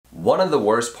One of the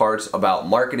worst parts about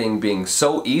marketing being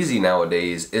so easy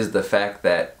nowadays is the fact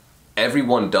that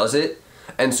everyone does it,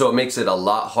 and so it makes it a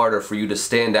lot harder for you to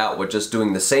stand out with just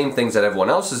doing the same things that everyone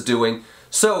else is doing.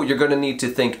 So you're going to need to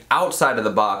think outside of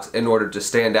the box in order to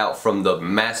stand out from the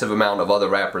massive amount of other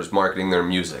rappers marketing their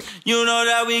music. You know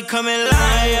that we coming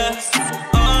liars.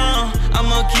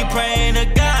 I'ma keep praying to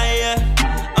Gaia.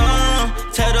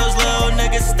 Tell those little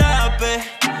niggas stop it.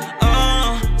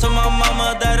 Tell my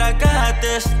mama that I got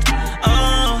this.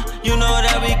 You know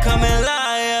that we coming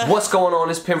liars. What's going on?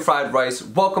 It's Pimp Fried Rice.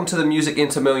 Welcome to the Music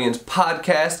Into Millions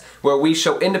podcast, where we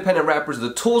show independent rappers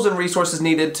the tools and resources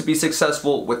needed to be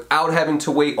successful without having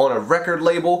to wait on a record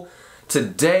label.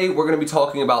 Today, we're going to be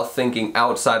talking about thinking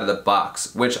outside of the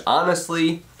box, which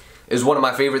honestly is one of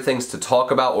my favorite things to talk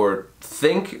about or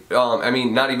think. I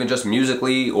mean, not even just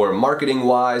musically or marketing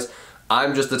wise.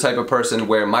 I'm just the type of person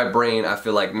where my brain, I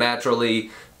feel like, naturally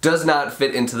does not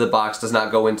fit into the box, does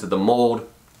not go into the mold.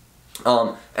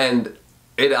 And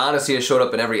it honestly has showed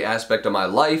up in every aspect of my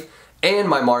life and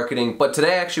my marketing. But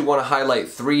today I actually want to highlight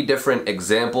 3 different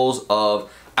examples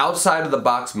of outside of the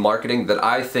box marketing that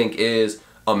I think is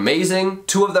amazing.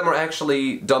 2 of them are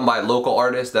actually done by local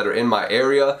artists that are in my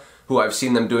area who I've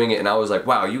seen them doing it, and I was like,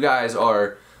 wow, you guys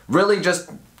are really just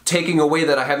taking a way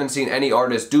that I haven't seen any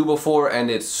artist do before,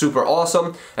 and it's super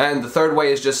awesome. And the third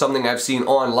way is just something I've seen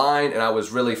online and I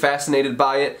was really fascinated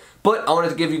by it. But I wanted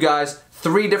to give you guys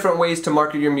 3 different ways to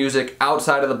market your music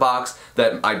outside of the box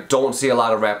that I don't see a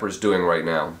lot of rappers doing right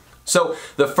now. So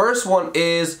the first one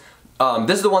is,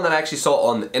 this is the one that I actually saw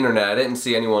on the internet. I didn't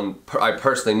see anyone I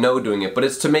personally know doing it, but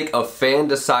it's to make a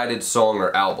fan-decided song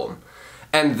or album.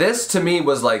 And this to me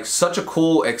was like such a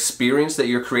cool experience that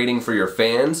you're creating for your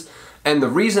fans. And the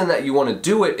reason that you want to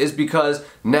do it is because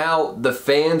now the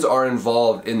fans are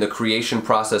involved in the creation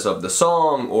process of the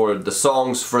song or the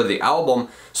songs for the album.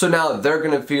 So now they're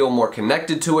going to feel more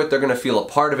connected to it, they're going to feel a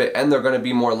part of it, and they're going to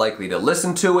be more likely to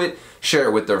listen to it, share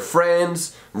it with their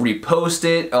friends, repost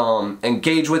it,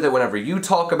 engage with it whenever you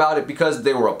talk about it because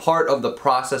they were a part of the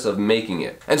process of making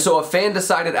it. And so a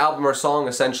fan-decided album or song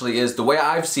essentially is, the way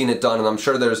I've seen it done, and I'm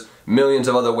sure there's millions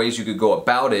of other ways you could go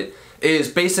about it, is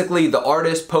basically the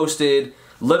artist posted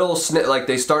little like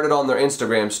they started on their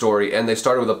Instagram story and they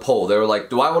started with a poll. They were like,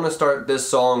 do I want to start this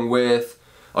song with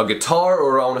a guitar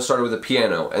or I want to start it with a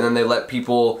piano? And then they let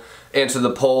people answer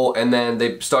the poll, and then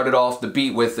they started off the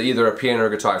beat with either a piano or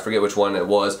guitar, I forget which one it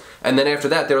was. And then after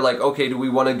that they were like, okay, do we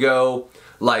want to go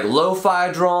like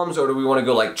lo-fi drums or do we want to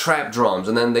go like trap drums?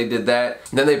 And then they did that.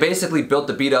 And then they basically built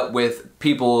the beat up with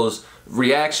people's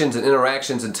reactions and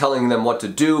interactions and telling them what to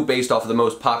do based off of the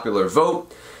most popular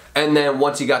vote. And then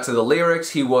once he got to the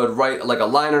lyrics, he would write like a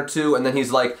line or two, and then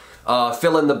he's like,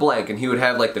 fill in the blank, and he would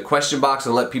have like the question box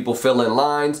and let people fill in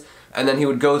lines, and then he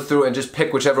would go through and just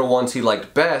pick whichever ones he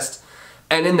liked best.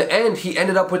 And in the end, he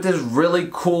ended up with this really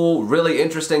cool, really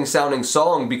interesting sounding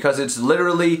song because it's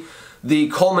literally the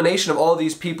culmination of all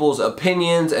these people's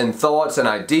opinions and thoughts and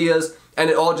ideas, and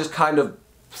it all just kind of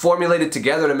formulated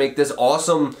together to make this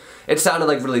awesome. It sounded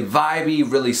like really vibey,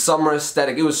 really summer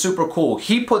aesthetic. It was super cool.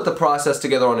 He put the process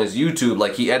together on his YouTube,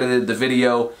 like he edited the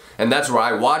video, and that's where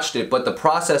I watched it, but the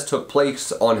process took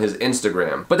place on his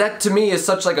Instagram. But that to me is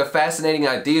such like a fascinating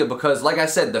idea because, like I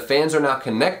said, the fans are now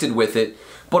connected with it,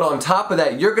 but on top of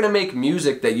that, you're gonna make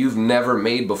music that you've never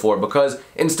made before because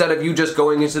instead of you just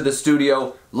going into the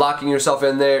studio, locking yourself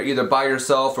in there, either by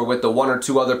yourself or with the 1 or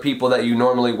 2 other people that you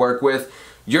normally work with,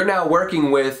 you're now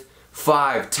working with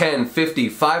 5, 10, 50,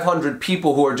 500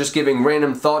 people who are just giving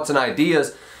random thoughts and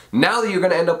ideas. Now that you're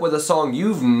going to end up with a song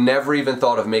you've never even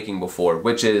thought of making before,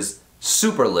 which is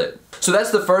super lit. So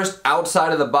that's the first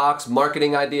outside of the box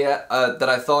marketing idea that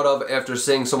I thought of after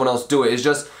seeing someone else do it, is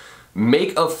just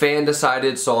make a fan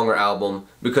decided song or album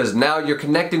because now you're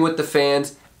connecting with the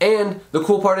fans. And the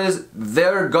cool part is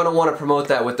they're gonna want to promote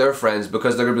that with their friends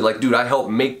because they're gonna be like, dude, I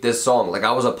helped make this song. Like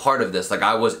I was a part of this. Like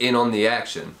I was in on the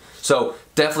action. So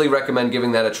definitely recommend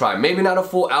giving that a try. Maybe not a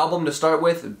full album to start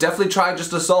with. Definitely try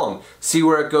just a song. See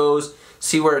where it goes,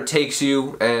 see where it takes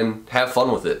you, and have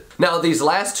fun with it. Now these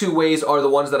last 2 ways are the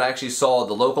ones that I actually saw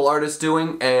the local artists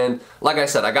doing. And like I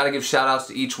said, I gotta give shout outs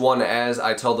to each one as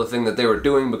I tell the thing that they were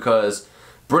doing because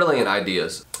brilliant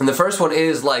ideas. And the first one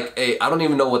is like I don't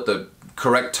even know what the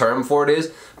correct term for it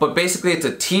is, but basically it's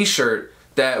a t-shirt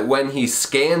that when he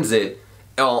scans it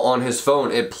on his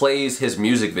phone, it plays his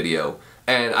music video.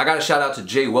 And I gotta shout out to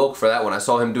Jay Wilk for that one. I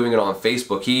saw him doing it on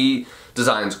Facebook. He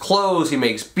designs clothes, he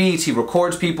makes beats, he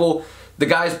records people. The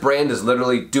guy's brand is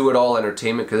literally Do It All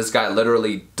Entertainment because this guy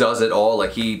literally does it all.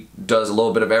 Like he does a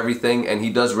little bit of everything and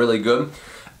he does really good.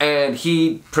 and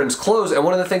he prints clothes. And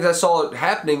one of the things I saw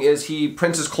happening is he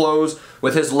prints his clothes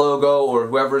with his logo or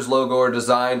whoever's logo or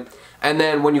design, and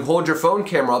then when you hold your phone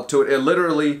camera up to it, it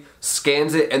literally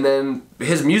scans it, and then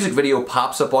his music video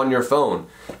pops up on your phone.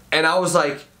 And I was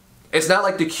like, it's not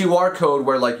like the QR code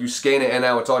where like you scan it and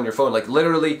now it's on your phone. Like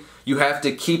literally you have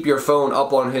to keep your phone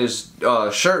up on his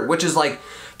shirt, which is like,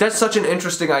 that's such an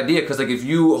interesting idea, because like if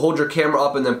you hold your camera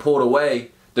up and then pull it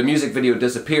away, the music video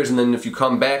disappears, and then if you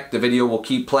come back, the video will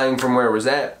keep playing from where it was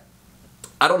at.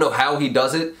 I don't know how he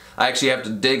does it. I actually have to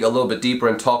dig a little bit deeper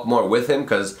and talk more with him,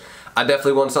 because I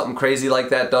definitely want something crazy like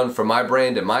that done for my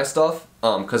brand and my stuff.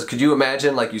 Because could you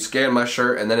imagine, like, you scan my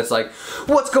shirt and then it's like,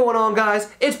 what's going on,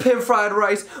 guys? It's Pimp Fried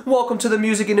Rice. Welcome to the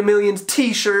Music Into Millions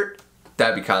t-shirt.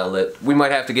 That'd be kind of lit. We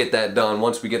might have to get that done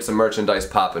once we get some merchandise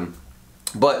popping.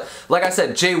 But like I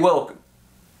said, Jay Wilk,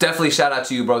 definitely shout out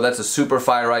to you, bro. That's a super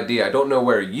fire idea. I don't know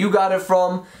where you got it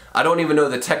from. I don't even know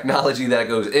the technology that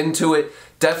goes into it.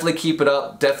 Definitely keep it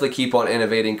up. Definitely keep on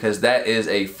innovating, because that is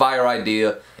a fire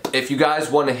idea. If you guys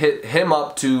want to hit him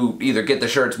up to either get the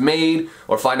shirts made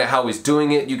or find out how he's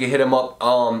doing it, you can hit him up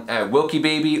at Wilkie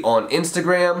Baby on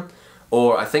Instagram,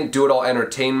 or I think Do It All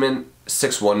Entertainment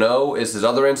 610 is his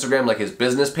other Instagram, like his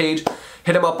business page.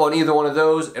 Hit him up on either one of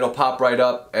those. It'll pop right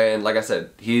up, and like I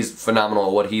said, he's phenomenal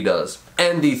at what he does.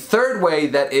 And the third way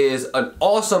that is an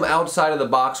awesome outside of the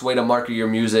box way to market your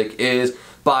music is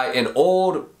by an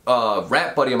old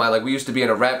rap buddy of mine. Like, we used to be in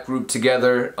a rap group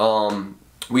together.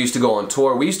 We used to go on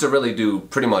tour. We used to really do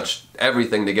pretty much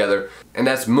everything together, and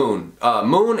that's Moon.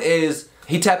 Moon is,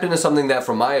 he tapped into something that,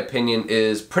 from my opinion,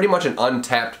 is pretty much an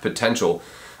untapped potential.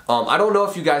 I don't know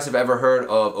if you guys have ever heard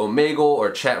of Omegle or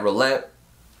Chat Roulette,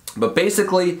 but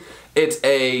basically it's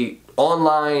a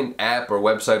online app or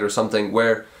website or something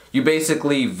where you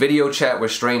basically video chat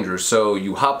with strangers. So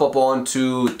you hop up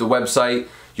onto the website,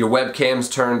 your webcam's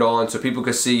turned on so people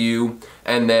can see you,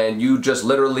 and then you just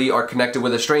literally are connected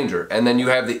with a stranger. And then you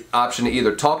have the option to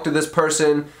either talk to this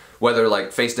person, whether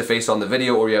like face to face on the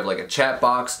video, or you have like a chat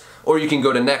box, or you can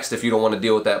go to next if you don't want to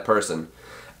deal with that person.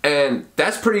 And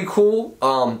that's pretty cool.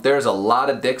 There's a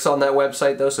lot of dicks on that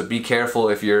website though, so be careful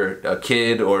if you're a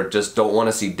kid or just don't want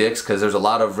to see dicks, because there's a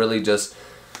lot of really just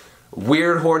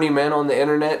weird horny men on the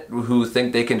internet who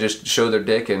think they can just show their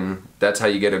dick and that's how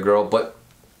you get a girl. But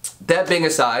that being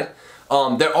aside,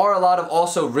 there are a lot of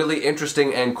also really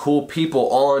interesting and cool people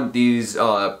on these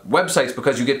websites,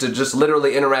 because you get to just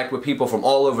literally interact with people from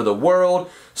all over the world.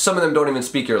 Some of them don't even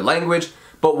speak your language.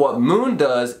 But what Moon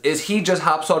does is he just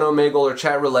hops on Omegle or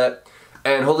Chat Roulette,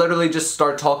 and he'll literally just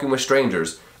start talking with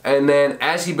strangers. And then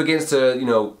as he begins to, you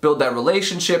know, build that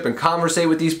relationship and conversate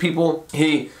with these people,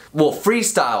 he will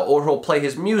freestyle, or he'll play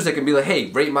his music and be like,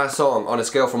 hey, rate my song on a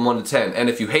scale from 1 to 10. And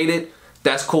if you hate it,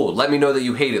 that's cool. Let me know that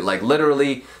you hate it. Like,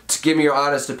 literally, to give me your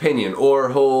honest opinion.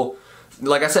 Or he'll,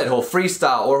 like I said, he'll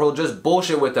freestyle, or he'll just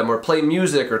bullshit with them, or play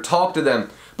music, or talk to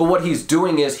them. But what he's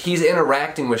doing is he's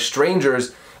interacting with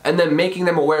strangers and then making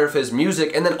them aware of his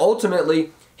music, and then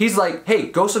ultimately, he's like, hey,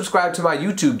 go subscribe to my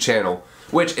YouTube channel.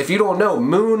 Which, if you don't know,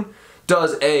 Moon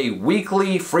does a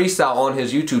weekly freestyle on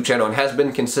his YouTube channel and has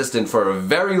been consistent for a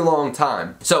very long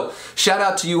time. So, shout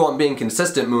out to you on being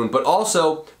consistent, Moon, but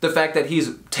also the fact that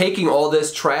he's taking all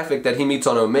this traffic that he meets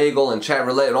on Omegle and Chat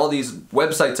Roulette and all these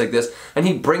websites like this, and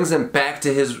he brings them back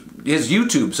to his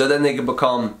YouTube, so then they can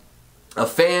become a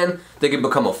fan, they can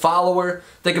become a follower,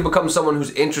 they can become someone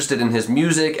who's interested in his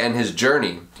music and his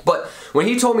journey. But when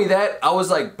he told me that, I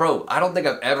was like, bro, I don't think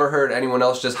I've ever heard anyone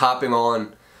else just hopping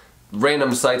on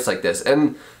random sites like this.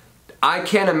 And I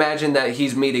can't imagine that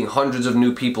he's meeting hundreds of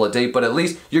new people a day, but at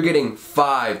least you're getting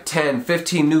 5, 10,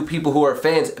 15 new people who are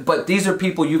fans. But these are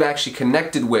people you've actually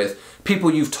connected with, people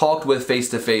you've talked with face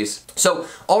to face. So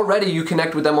already you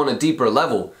connect with them on a deeper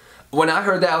level. When I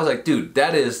heard that, I was like, dude,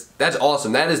 that's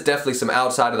awesome. That is definitely some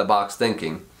outside of the box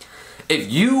thinking. If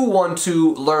you want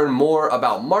to learn more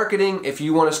about marketing, if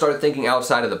you want to start thinking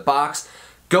outside of the box,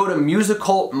 go to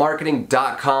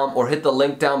musicalmarketing.com or hit the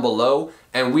link down below,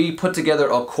 and we put together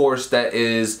a course that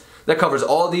covers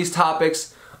all these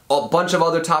topics, a bunch of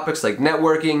other topics like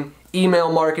networking,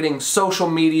 email marketing, social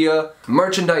media,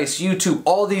 merchandise, YouTube,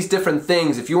 all these different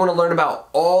things. If you want to learn about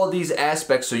all these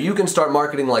aspects so you can start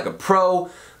marketing like a pro,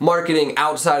 marketing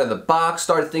outside of the box,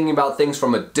 start thinking about things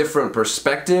from a different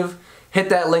perspective, hit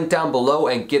that link down below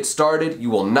and get started. You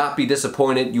will not be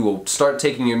disappointed. You will start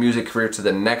taking your music career to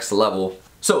the next level.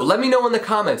 So let me know in the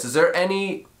comments, is there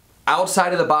any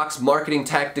outside of the box marketing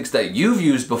tactics that you've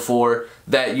used before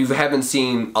that you haven't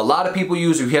seen a lot of people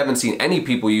use, or you haven't seen any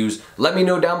people use? Let me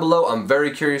know down below. I'm very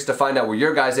curious to find out what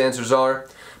your guys' answers are.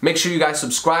 Make sure you guys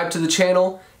subscribe to the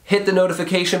channel, hit the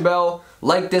notification bell,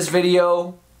 like this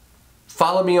video.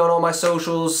 Follow me on all my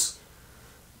socials.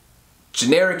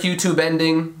 Generic YouTube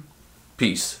ending.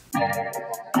 Peace.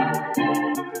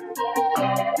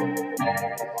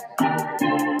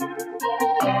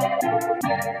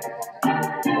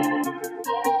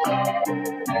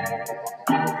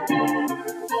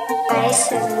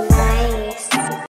 I